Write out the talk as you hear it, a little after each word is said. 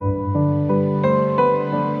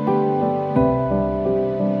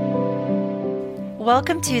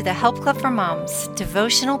Welcome to the Help Club for Moms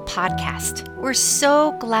devotional podcast. We're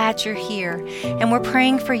so glad you're here, and we're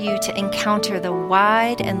praying for you to encounter the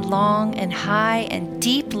wide and long and high and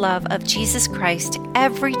deep love of Jesus Christ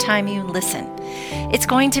every time you listen. It's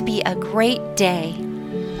going to be a great day.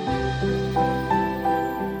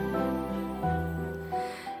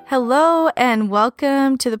 Hello and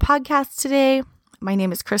welcome to the podcast today. My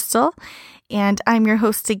name is Crystal, and I'm your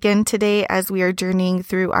host again today as we are journeying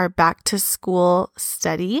through our back to school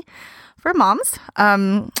study for moms,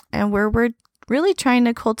 and where we're really trying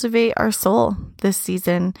to cultivate our soul this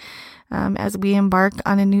season as we embark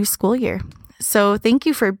on a new school year. So thank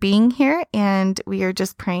you for being here, and we are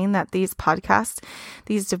just praying that these podcasts,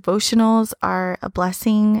 these devotionals are a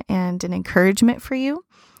blessing and an encouragement for you.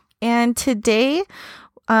 And today,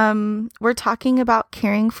 we're talking about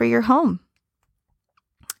caring for your home.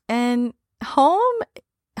 And home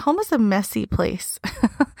is a messy place.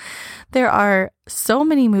 There are so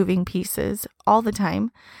many moving pieces all the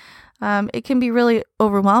time. It can be really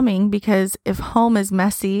overwhelming because if home is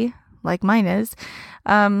messy, like mine is,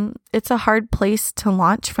 it's a hard place to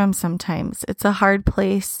launch from sometimes. It's a hard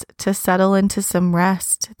place to settle into some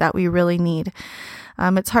rest that we really need.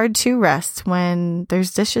 It's hard to rest when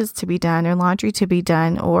there's dishes to be done or laundry to be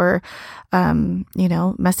done or,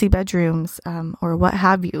 messy bedrooms, or what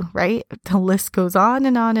have you, right? The list goes on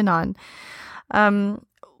and on and on.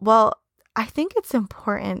 Well, I think it's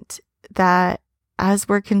important that as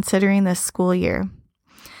we're considering this school year,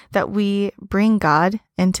 that we bring God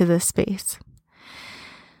into this space.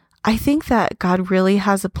 I think that God really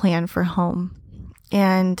has a plan for home.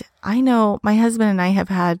 And I know my husband and I have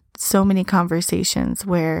had so many conversations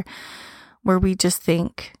where we just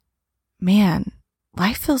think, man,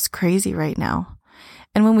 life feels crazy right now.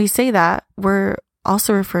 And when we say that, we're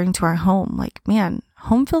also referring to our home. Like, man,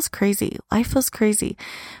 home feels crazy. Life feels crazy.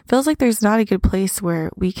 Feels like there's not a good place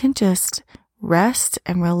where we can just rest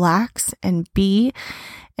and relax and be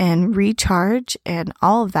and recharge and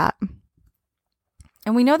all of that.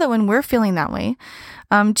 And we know that when we're feeling that way,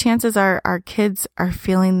 chances are our kids are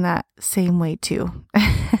feeling that same way too.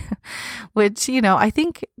 Which, I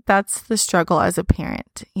think that's the struggle as a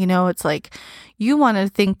parent. It's like you want to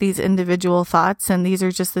think these individual thoughts, and these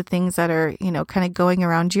are just the things that are, kind of going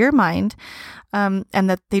around your mind, and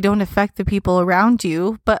that they don't affect the people around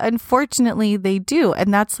you. But unfortunately, they do.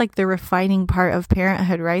 And that's like the refining part of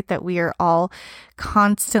parenthood, right? That we are all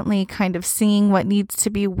constantly kind of seeing what needs to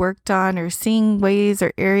be worked on, or seeing ways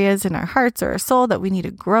or areas in our hearts or our soul that we need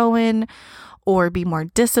to grow in, or be more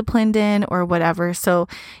disciplined in, or whatever. So,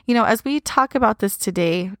 as we talk about this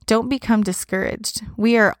today, don't become discouraged.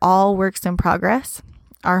 We are all works in progress.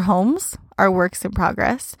 Our homes are works in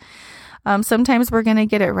progress. Sometimes we're going to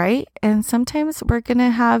get it right, and sometimes we're going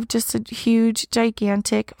to have just a huge,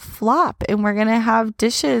 gigantic flop, and we're going to have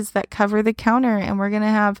dishes that cover the counter, and we're going to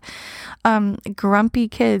have grumpy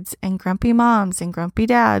kids and grumpy moms and grumpy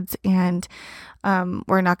dads, and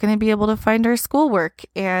we're not going to be able to find our schoolwork,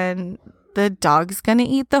 and the dog's going to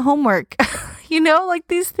eat the homework. Like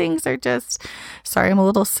these things are just, sorry, I'm a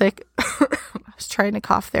little sick. I was trying to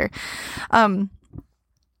cough there.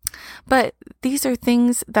 But these are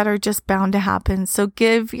things that are just bound to happen. So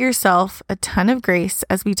give yourself a ton of grace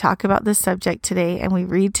as we talk about this subject today and we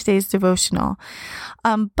read today's devotional.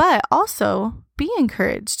 But also be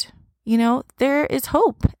encouraged. There is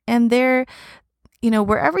hope, and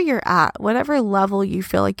wherever you're at, whatever level you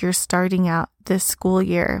feel like you're starting out this school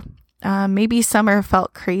year, maybe summer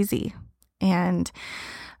felt crazy and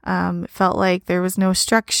felt like there was no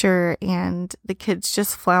structure and the kids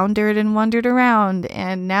just floundered and wandered around.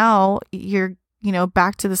 And now you're,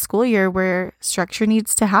 back to the school year where structure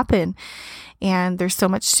needs to happen and there's so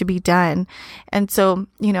much to be done. And so,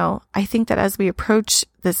 I think that as we approach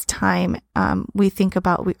this time, we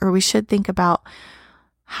should think about,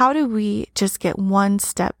 how do we just get one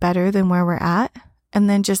step better than where we're at? And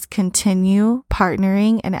then just continue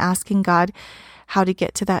partnering and asking God how to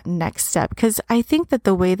get to that next step. Because I think that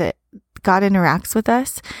the way that God interacts with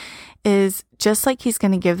us is just like He's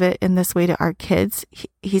going to give it in this way to our kids,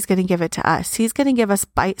 He's going to give it to us. He's going to give us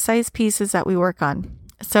bite-sized pieces that we work on.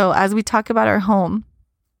 So as we talk about our home,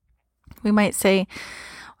 we might say,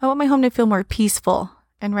 I want my home to feel more peaceful.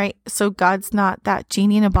 And right, so God's not that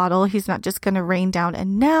genie in a bottle. He's not just going to rain down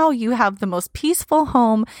and now you have the most peaceful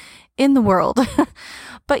home in the world.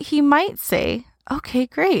 But He might say, okay,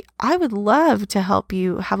 great. I would love to help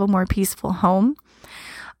you have a more peaceful home.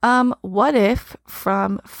 What if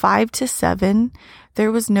from 5 to 7,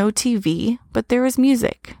 there was no TV, but there was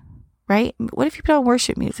music, right? What if you put on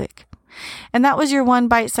worship music? And that was your one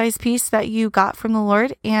bite-sized piece that you got from the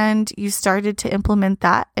Lord, and you started to implement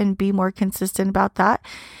that and be more consistent about that.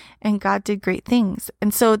 And God did great things.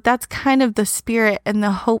 And so that's kind of the spirit and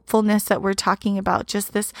the hopefulness that we're talking about,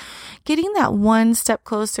 just this getting that one step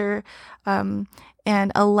closer,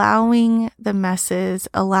 and allowing the messes,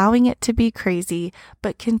 allowing it to be crazy,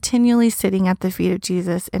 but continually sitting at the feet of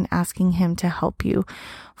Jesus and asking him to help you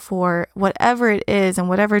for whatever it is and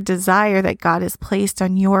whatever desire that God has placed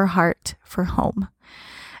on your heart for home.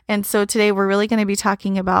 And so today we're really going to be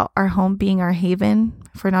talking about our home being our haven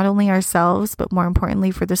for not only ourselves, but more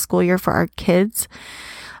importantly for the school year for our kids.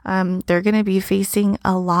 They're going to be facing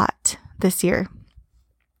a lot this year.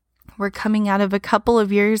 We're coming out of a couple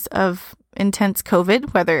of years of intense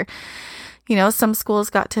COVID, whether, some schools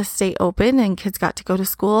got to stay open and kids got to go to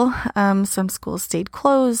school. Some schools stayed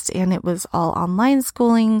closed and it was all online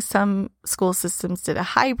schooling. Some school systems did a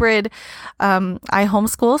hybrid. I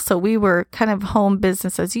homeschool, so we were kind of home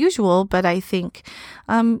business as usual, but I think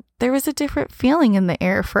there was a different feeling in the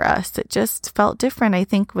air for us. It just felt different, I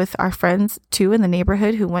think, with our friends too in the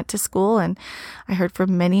neighborhood who went to school. And I heard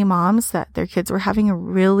from many moms that their kids were having a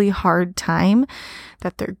really hard time,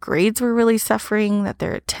 that their grades were really suffering, that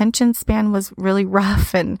their attention span was really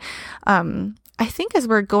rough. And I think as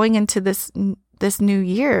we're going into this new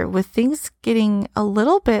year, with things getting a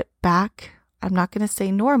little bit back, I'm not going to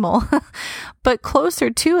say normal, but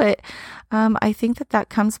closer to it, I think that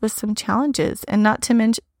comes with some challenges, and not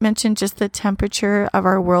to mention just the temperature of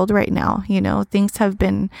our world right now. Things have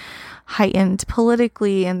been heightened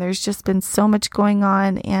politically, and there's just been so much going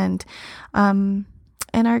on. And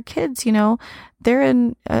our kids, they're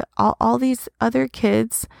in all these other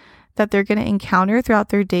kids that they're going to encounter throughout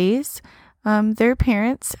their days. Their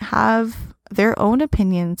parents have their own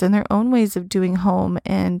opinions and their own ways of doing home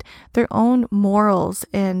and their own morals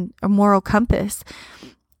and a moral compass.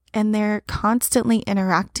 And they're constantly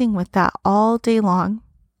interacting with that all day long.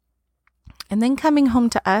 And then coming home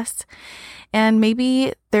to us, and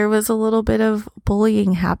maybe there was a little bit of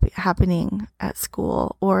bullying happening at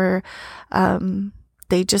school, or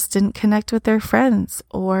they just didn't connect with their friends,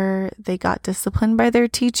 or they got disciplined by their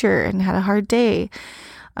teacher and had a hard day.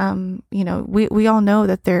 We all know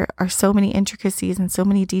that there are so many intricacies and so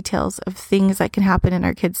many details of things that can happen in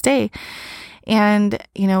our kids' day. And,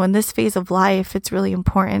 in this phase of life, it's really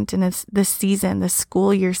important. And this season, the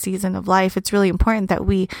school year season of life, it's really important that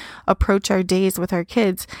we approach our days with our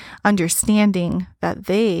kids, understanding that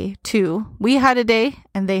we had a day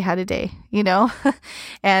and they had a day,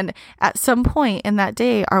 and at some point in that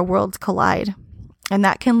day, our worlds collide. And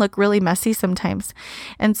that can look really messy sometimes.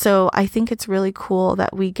 And so I think it's really cool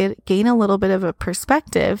that we gain a little bit of a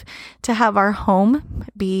perspective to have our home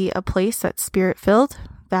be a place that's spirit-filled,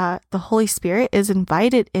 that the Holy Spirit is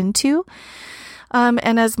invited into.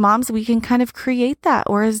 And as moms, we can kind of create that,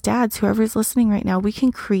 or as dads, whoever's listening right now, we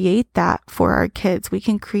can create that for our kids. We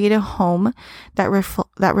can create a home that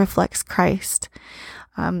reflects Christ.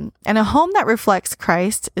 And a home that reflects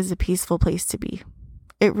Christ is a peaceful place to be.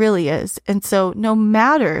 It really is. And so no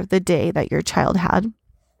matter the day that your child had,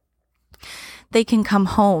 they can come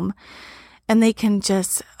home and they can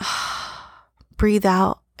just breathe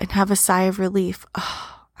out and have a sigh of relief.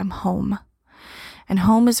 I'm home. And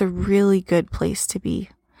home is a really good place to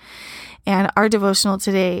be. And our devotional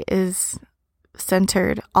today is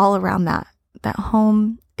centered all around that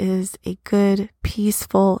home is a good,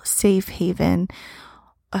 peaceful, safe haven,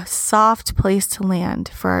 a soft place to land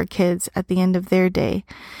for our kids at the end of their day.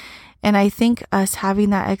 And I think us having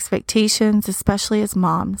that expectations, especially as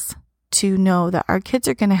moms, to know that our kids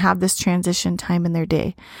are going to have this transition time in their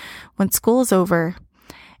day when school is over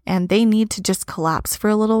and they need to just collapse for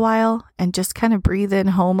a little while and just kind of breathe in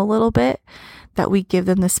home a little bit, that we give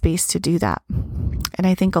them the space to do that. And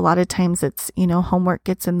I think a lot of times it's, homework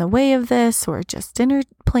gets in the way of this, or just dinner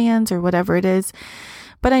plans or whatever it is.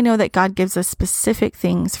 But I know that God gives us specific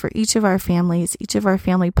things for each of our families, each of our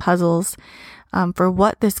family puzzles, for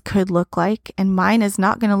what this could look like. And mine is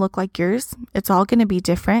not going to look like yours. It's all going to be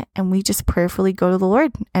different. And we just prayerfully go to the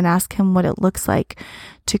Lord and ask him what it looks like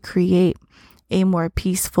to create a more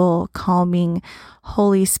peaceful, calming,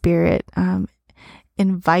 Holy Spirit,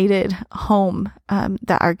 invited home,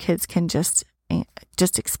 that our kids can just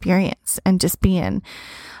experience and just be in,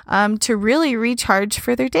 to really recharge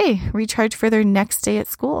for their day, recharge for their next day at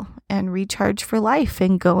school, and recharge for life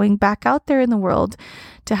and going back out there in the world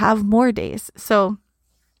to have more days. So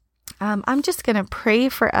I'm just going to pray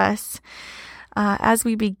for us as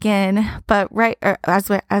we begin, but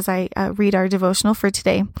as I read our devotional for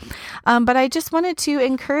today. But I just wanted to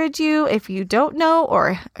encourage you, if you don't know,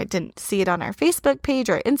 or I didn't see it on our Facebook page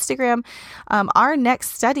or Instagram, our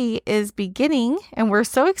next study is beginning, and we're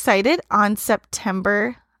so excited, on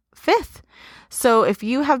September 5th. So if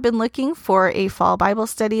you have been looking for a fall Bible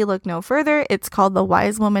study, look no further. It's called The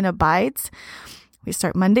Wise Woman Abides. We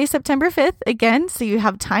start Monday, September 5th again, so you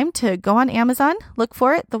have time to go on Amazon, look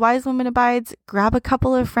for it, The Wise Woman Abides, grab a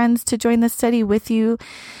couple of friends to join the study with you,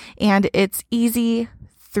 and it's easy,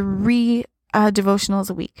 3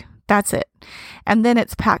 devotionals a week. That's it. And then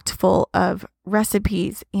it's packed full of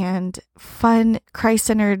recipes and fun,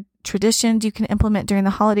 Christ-centered traditions you can implement during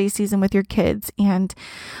the holiday season with your kids, and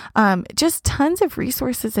just tons of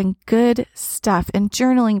resources and good stuff and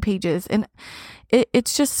journaling pages, and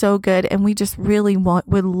it's just so good, and we just really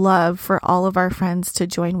would love for all of our friends to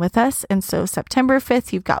join with us. And so September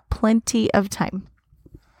 5th, you've got plenty of time.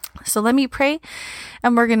 So let me pray,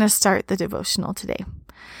 and we're going to start the devotional today.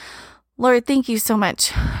 Lord, thank you so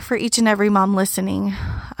much for each and every mom listening.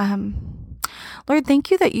 Lord,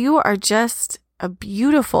 thank you that you are just a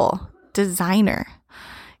beautiful designer.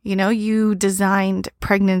 You know, you designed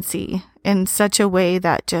pregnancy in such a way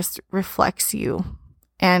that just reflects you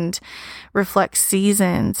and reflects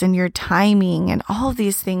seasons and your timing and all of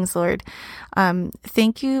these things, Lord.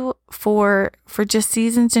 Thank you for just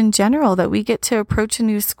seasons in general, that we get to approach a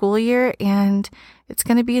new school year, and it's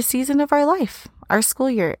going to be a season of our life, our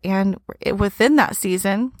school year. And within that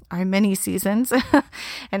season, our many seasons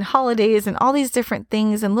and holidays and all these different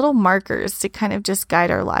things and little markers to kind of just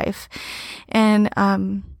guide our life. And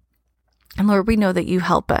Lord, we know that you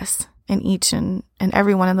help us in each and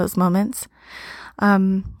every one of those moments.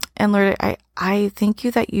 And Lord, I thank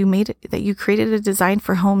you that you created a design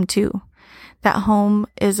for home too. That home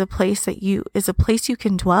is a place you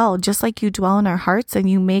can dwell, just like you dwell in our hearts, and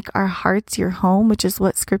you make our hearts your home, which is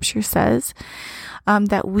what Scripture says.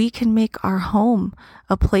 That we can make our home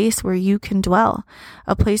a place where you can dwell,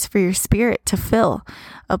 a place for your Spirit to fill,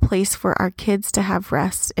 a place for our kids to have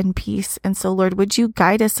rest and peace. And so, Lord, would you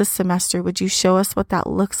guide us this semester? Would you show us what that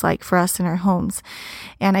looks like for us in our homes?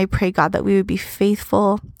 And I pray, God, that we would be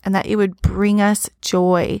faithful and that it would bring us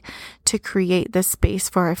joy to create this space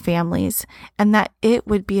for our families, and that it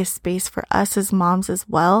would be a space for us as moms as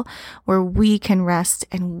well, where we can rest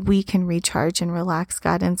and we can recharge and relax,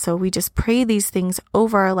 God. And so we just pray these things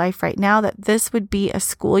over our life right now, that this would be a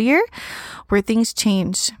school year where things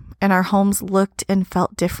changed and our homes looked and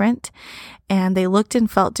felt different, and they looked and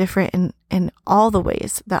felt different in all the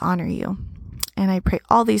ways that honor you. And I pray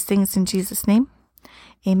all these things in Jesus' name.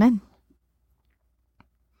 Amen.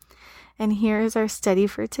 And here is our study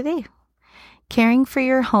for today. Caring for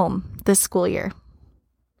your home this school year.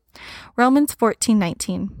 Romans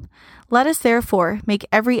 14:19. Let us therefore make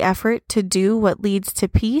every effort to do what leads to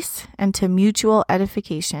peace and to mutual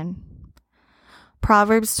edification.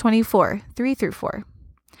 Proverbs 24:3-4.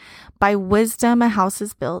 By wisdom a house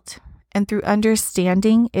is built, and through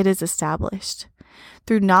understanding it is established.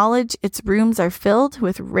 Through knowledge its rooms are filled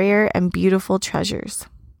with rare and beautiful treasures.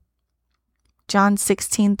 John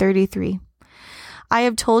 16:33. I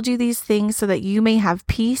have told you these things so that you may have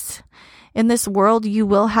peace. In this world you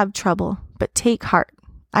will have trouble, but take heart.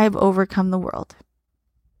 I have overcome the world.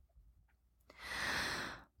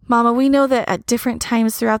 Mama, we know that at different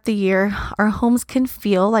times throughout the year, our homes can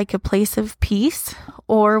feel like a place of peace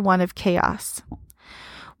or one of chaos.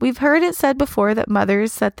 We've heard it said before that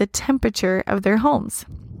mothers set the temperature of their homes.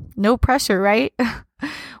 No pressure, right?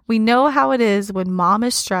 We know how it is when mom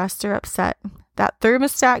is stressed or upset. That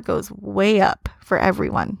thermostat goes way up for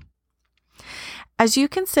everyone. As you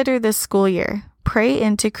consider this school year, pray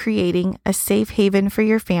into creating a safe haven for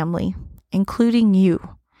your family, including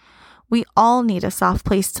you. We all need a soft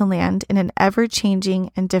place to land in an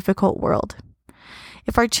ever-changing and difficult world.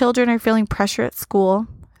 If our children are feeling pressure at school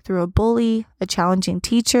through a bully, a challenging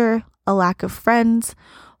teacher, a lack of friends,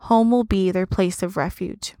 home will be their place of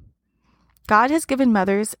refuge. God has given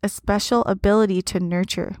mothers a special ability to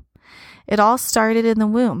nurture. It all started in the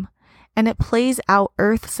womb, and it plays out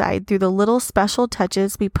earthside through the little special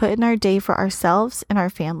touches we put in our day for ourselves and our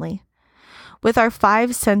family. With our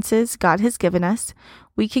 5 senses God has given us,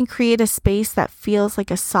 we can create a space that feels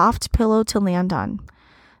like a soft pillow to land on.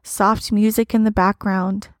 Soft music in the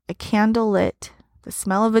background, a candle lit, the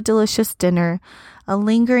smell of a delicious dinner, a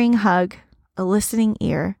lingering hug, a listening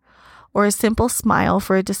ear, or a simple smile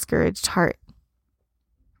for a discouraged heart.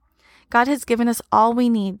 God has given us all we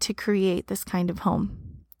need to create this kind of home.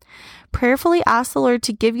 Prayerfully ask the Lord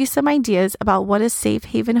to give you some ideas about what a safe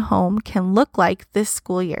haven home can look like this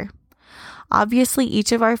school year. Obviously,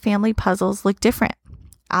 each of our family puzzles look different.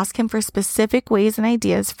 Ask Him for specific ways and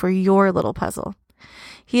ideas for your little puzzle.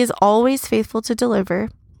 He is always faithful to deliver,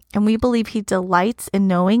 and we believe He delights in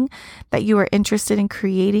knowing that you are interested in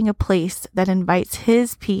creating a place that invites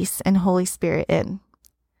His peace and Holy Spirit in.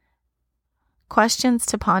 Questions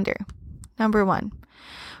to ponder. Number 1,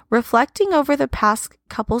 reflecting over the past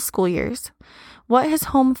couple school years, what has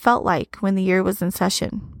home felt like when the year was in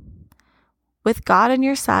session? With God on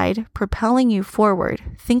your side, propelling you forward,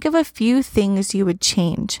 think of a few things you would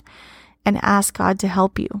change and ask God to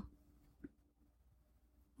help you.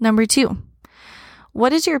 Number 2,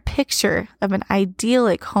 what is your picture of an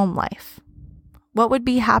idyllic home life? What would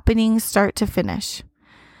be happening start to finish?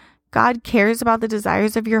 God cares about the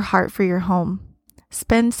desires of your heart for your home.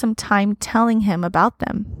 Spend some time telling Him about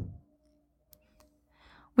them.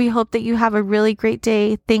 We hope that you have a really great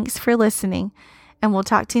day. Thanks for listening, and we'll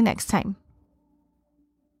talk to you next time.